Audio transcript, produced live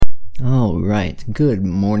All right, good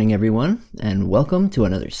morning everyone, and welcome to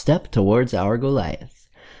another step towards our Goliath.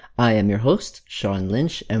 I am your host, Sean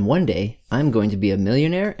Lynch, and one day I'm going to be a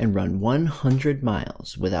millionaire and run 100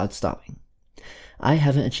 miles without stopping. I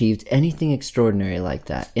haven't achieved anything extraordinary like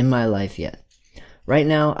that in my life yet. Right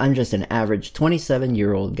now, I'm just an average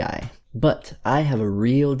 27-year-old guy, but I have a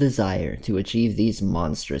real desire to achieve these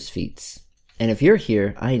monstrous feats. And if you're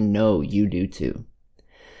here, I know you do too.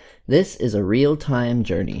 This is a real-time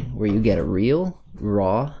journey where you get a real,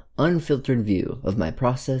 raw, unfiltered view of my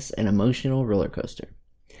process and emotional roller coaster.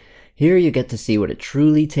 Here you get to see what it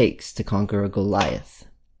truly takes to conquer a Goliath.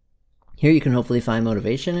 Here you can hopefully find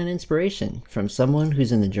motivation and inspiration from someone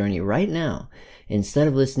who's in the journey right now, instead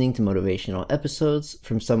of listening to motivational episodes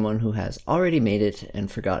from someone who has already made it and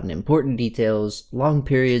forgotten important details, long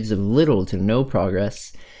periods of little to no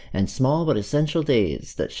progress, and small but essential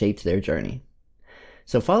days that shaped their journey.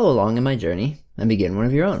 So follow along in my journey and begin one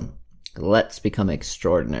of your own. Let's become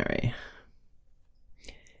extraordinary.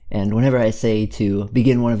 And whenever I say to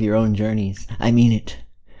begin one of your own journeys, I mean it.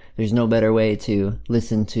 There's no better way to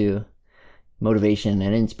listen to motivation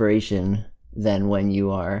and inspiration than when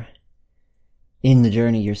you are in the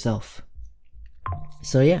journey yourself.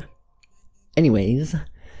 So yeah. Anyways,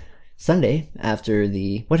 Sunday after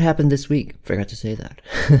what happened this week? Forgot to say that.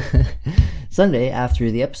 Sunday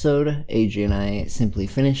after the episode, AJ and I simply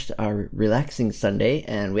finished our relaxing Sunday,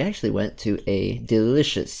 and we actually went to a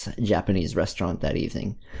delicious Japanese restaurant that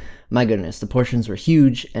evening. My goodness, the portions were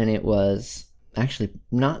huge, and it was actually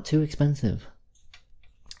not too expensive.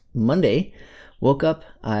 Monday, woke up.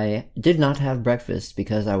 I did not have breakfast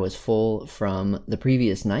because I was full from the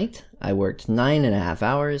previous night. I worked 9.5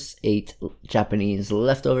 hours, ate Japanese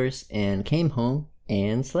leftovers, and came home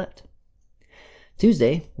and slept.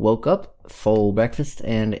 Tuesday, woke up, full breakfast,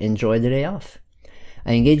 and enjoyed the day off.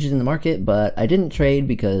 I engaged in the market, but I didn't trade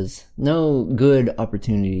because no good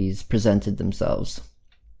opportunities presented themselves.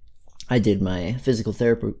 I did my physical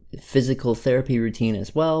therapy routine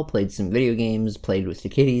as well, played some video games, played with the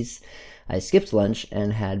kitties. I skipped lunch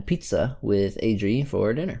and had pizza with Adri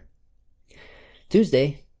for dinner.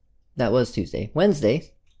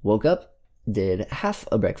 Wednesday, woke up, did half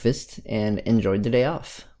a breakfast, and enjoyed the day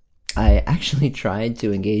off. I actually tried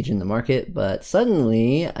to engage in the market, but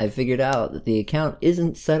suddenly I figured out that the account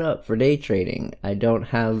isn't set up for day trading. I don't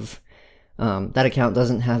have, that account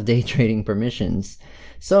doesn't have day trading permissions,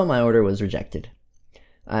 so my order was rejected.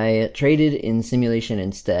 I traded in simulation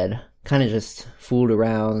instead, kind of just fooled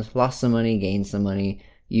around, lost some money, gained some money,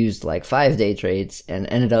 used like 5 day trades, and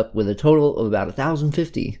ended up with a total of about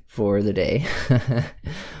 1,050 for the day.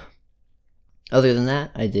 Other than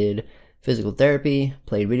that, I did physical therapy,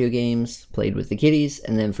 played video games, played with the kitties,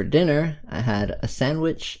 and then for dinner, I had a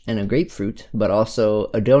sandwich and a grapefruit, but also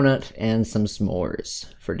a donut and some s'mores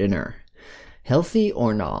for dinner. Healthy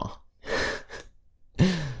or nah?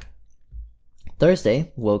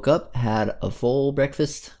 Thursday, woke up, had a full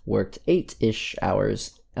breakfast, worked 8-ish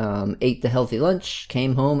hours, ate the healthy lunch,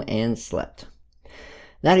 came home, and slept.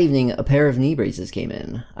 That evening, a pair of knee braces came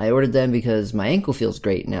in. I ordered them because my ankle feels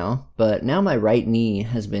great now, but now my right knee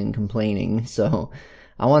has been complaining, so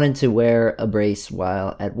I wanted to wear a brace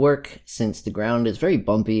while at work since the ground is very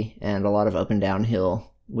bumpy and a lot of up and down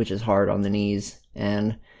hill, which is hard on the knees,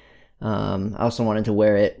 and I also wanted to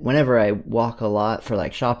wear it whenever I walk a lot for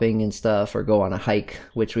like shopping and stuff or go on a hike,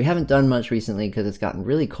 which we haven't done much recently because it's gotten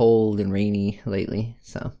really cold and rainy lately,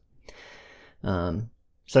 so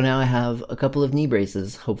now I have a couple of knee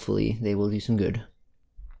braces. Hopefully they will do some good.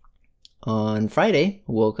 On Friday,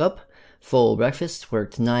 woke up, full breakfast,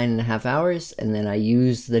 worked 9.5 hours, and then I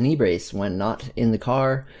used the knee brace when not in the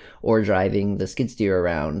car or driving the skid steer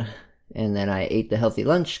around. And then I ate the healthy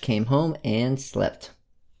lunch, came home, and slept.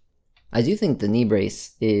 I do think the knee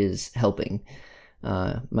brace is helping.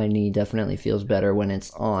 My knee definitely feels better when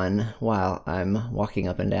it's on while I'm walking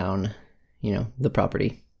up and down, the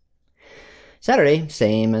property. Saturday,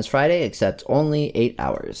 same as Friday, except only 8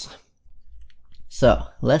 hours. So,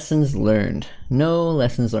 lessons learned. No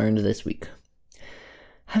lessons learned this week.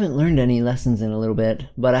 Haven't learned any lessons in a little bit,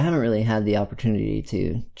 but I haven't really had the opportunity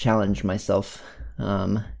to challenge myself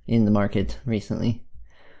in the market recently.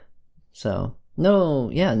 So,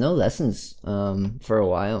 no lessons for a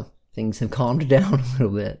while. Things have calmed down a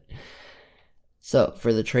little bit. So,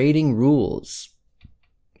 for the trading rules.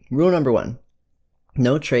 Rule number 1.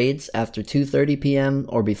 No trades after 2:30 p.m.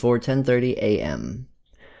 or before 10:30 a.m.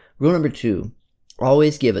 Rule number 2.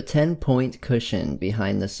 Always give a 10-point cushion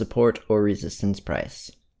behind the support or resistance price.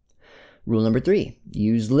 Rule number 3.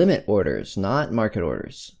 Use limit orders, not market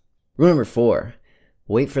orders. Rule number 4.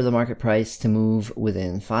 Wait for the market price to move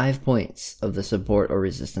within 5 points of the support or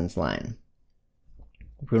resistance line.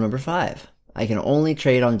 Rule number 5. I can only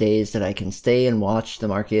trade on days that I can stay and watch the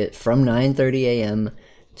market from 9:30 a.m.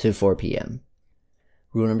 to 4 p.m.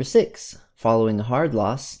 Rule number 6. Following a hard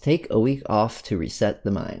loss, take a week off to reset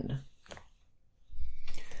the mind.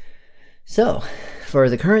 So, for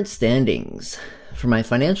the current standings, for my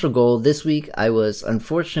financial goal this week, I was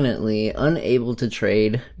unfortunately unable to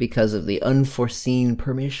trade because of the unforeseen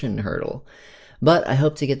permission hurdle. But I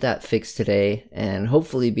hope to get that fixed today and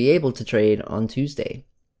hopefully be able to trade on Tuesday.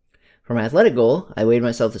 For my athletic goal, I weighed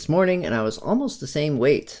myself this morning and I was almost the same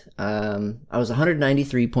weight. I was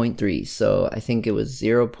 193.3, so I think it was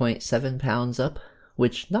 0.7 pounds up,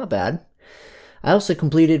 which not bad. I also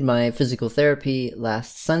completed my physical therapy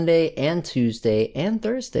last Sunday and Tuesday and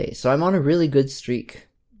Thursday, so I'm on a really good streak.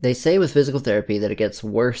 They say with physical therapy that it gets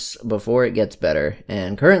worse before it gets better,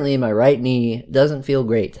 and currently my right knee doesn't feel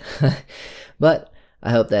great. But I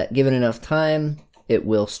hope that given enough time, it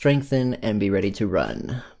will strengthen and be ready to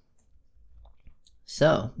run.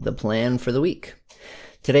 So, the plan for the week.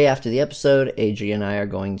 Today after the episode, Adrian and I are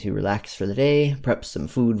going to relax for the day, prep some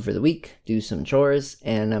food for the week, do some chores,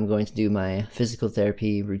 and I'm going to do my physical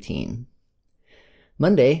therapy routine.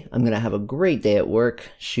 Monday, I'm going to have a great day at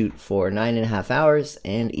work, shoot for 9.5 hours,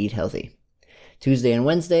 and eat healthy. Tuesday and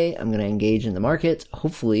Wednesday, I'm going to engage in the market,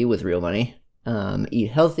 hopefully with real money,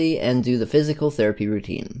 eat healthy, and do the physical therapy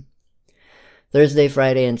routine. Thursday,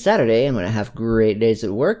 Friday, and Saturday, I'm going to have great days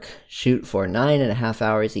at work, shoot for 9.5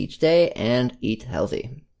 hours each day, and eat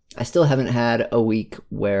healthy. I still haven't had a week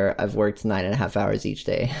where I've worked 9.5 hours each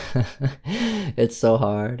day. It's so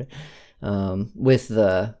hard. With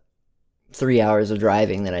the 3 hours of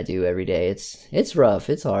driving that I do every day, it's rough,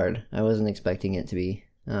 it's hard. I wasn't expecting it to be.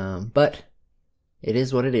 But it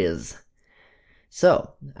is what it is.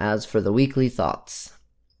 So, as for the weekly thoughts.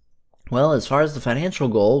 Well, as far as the financial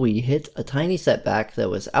goal, we hit a tiny setback that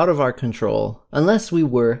was out of our control, unless we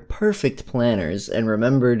were perfect planners and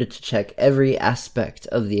remembered to check every aspect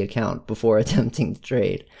of the account before attempting to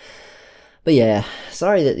trade. But yeah,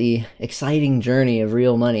 sorry that the exciting journey of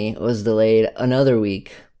real money was delayed another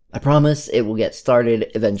week. I promise it will get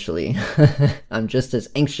started eventually. I'm just as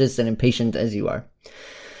anxious and impatient as you are.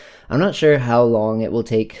 I'm not sure how long it will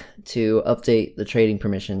take to update the trading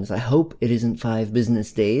permissions. I hope it isn't 5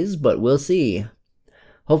 business days, but we'll see.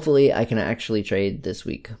 Hopefully I can actually trade this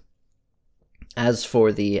week. As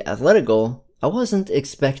for the athletic goal, I wasn't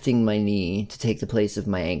expecting my knee to take the place of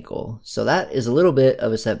my ankle, so that is a little bit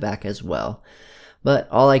of a setback as well. But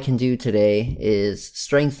all I can do today is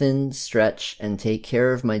strengthen, stretch, and take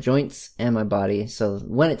care of my joints and my body, so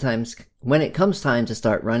when it comes time to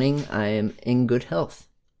start running, I am in good health.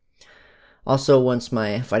 Also, once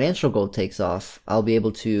my financial goal takes off, I'll be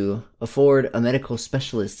able to afford a medical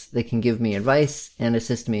specialist that can give me advice and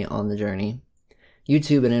assist me on the journey.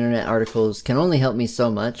 YouTube and internet articles can only help me so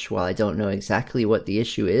much while I don't know exactly what the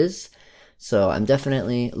issue is, so I'm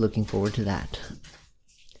definitely looking forward to that.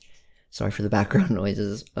 Sorry for the background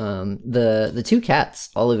noises. The 2 cats,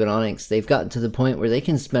 Olive and Onyx, they've gotten to the point where they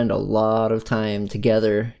can spend a lot of time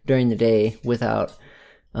together during the day without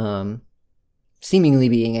seemingly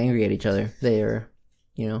being angry at each other. They are,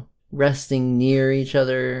 resting near each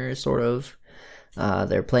other, sort of.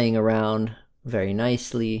 They're playing around very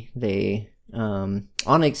nicely.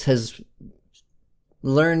 Onyx has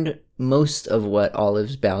learned most of what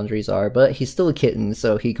Olive's boundaries are, but he's still a kitten,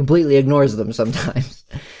 so he completely ignores them sometimes.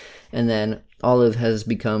 And then Olive has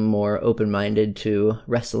become more open-minded to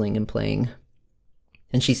wrestling and playing.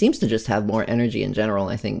 And she seems to just have more energy in general.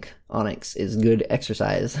 I think Onyx is good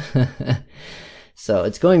exercise. So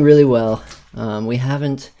it's going really well. We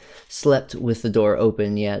haven't slept with the door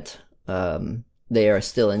open yet. They are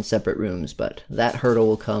still in separate rooms, but that hurdle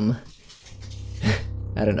will come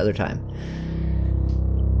at another time.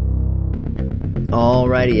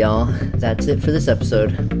 Alrighty, y'all. That's it for this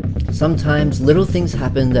episode. Sometimes little things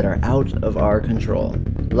happen that are out of our control.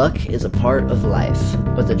 Luck is a part of life,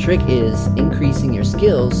 but the trick is increasing your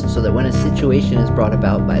skills so that when a situation is brought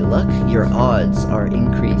about by luck, your odds are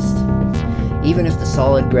increased. Even if the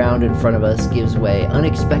solid ground in front of us gives way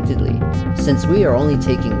unexpectedly, since we are only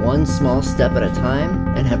taking one small step at a time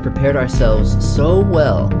and have prepared ourselves so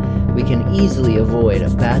well, we can easily avoid a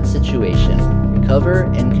bad situation, recover,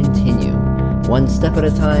 and continue, one step at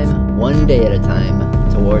a time, one day at a time,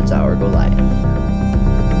 towards our Goliath.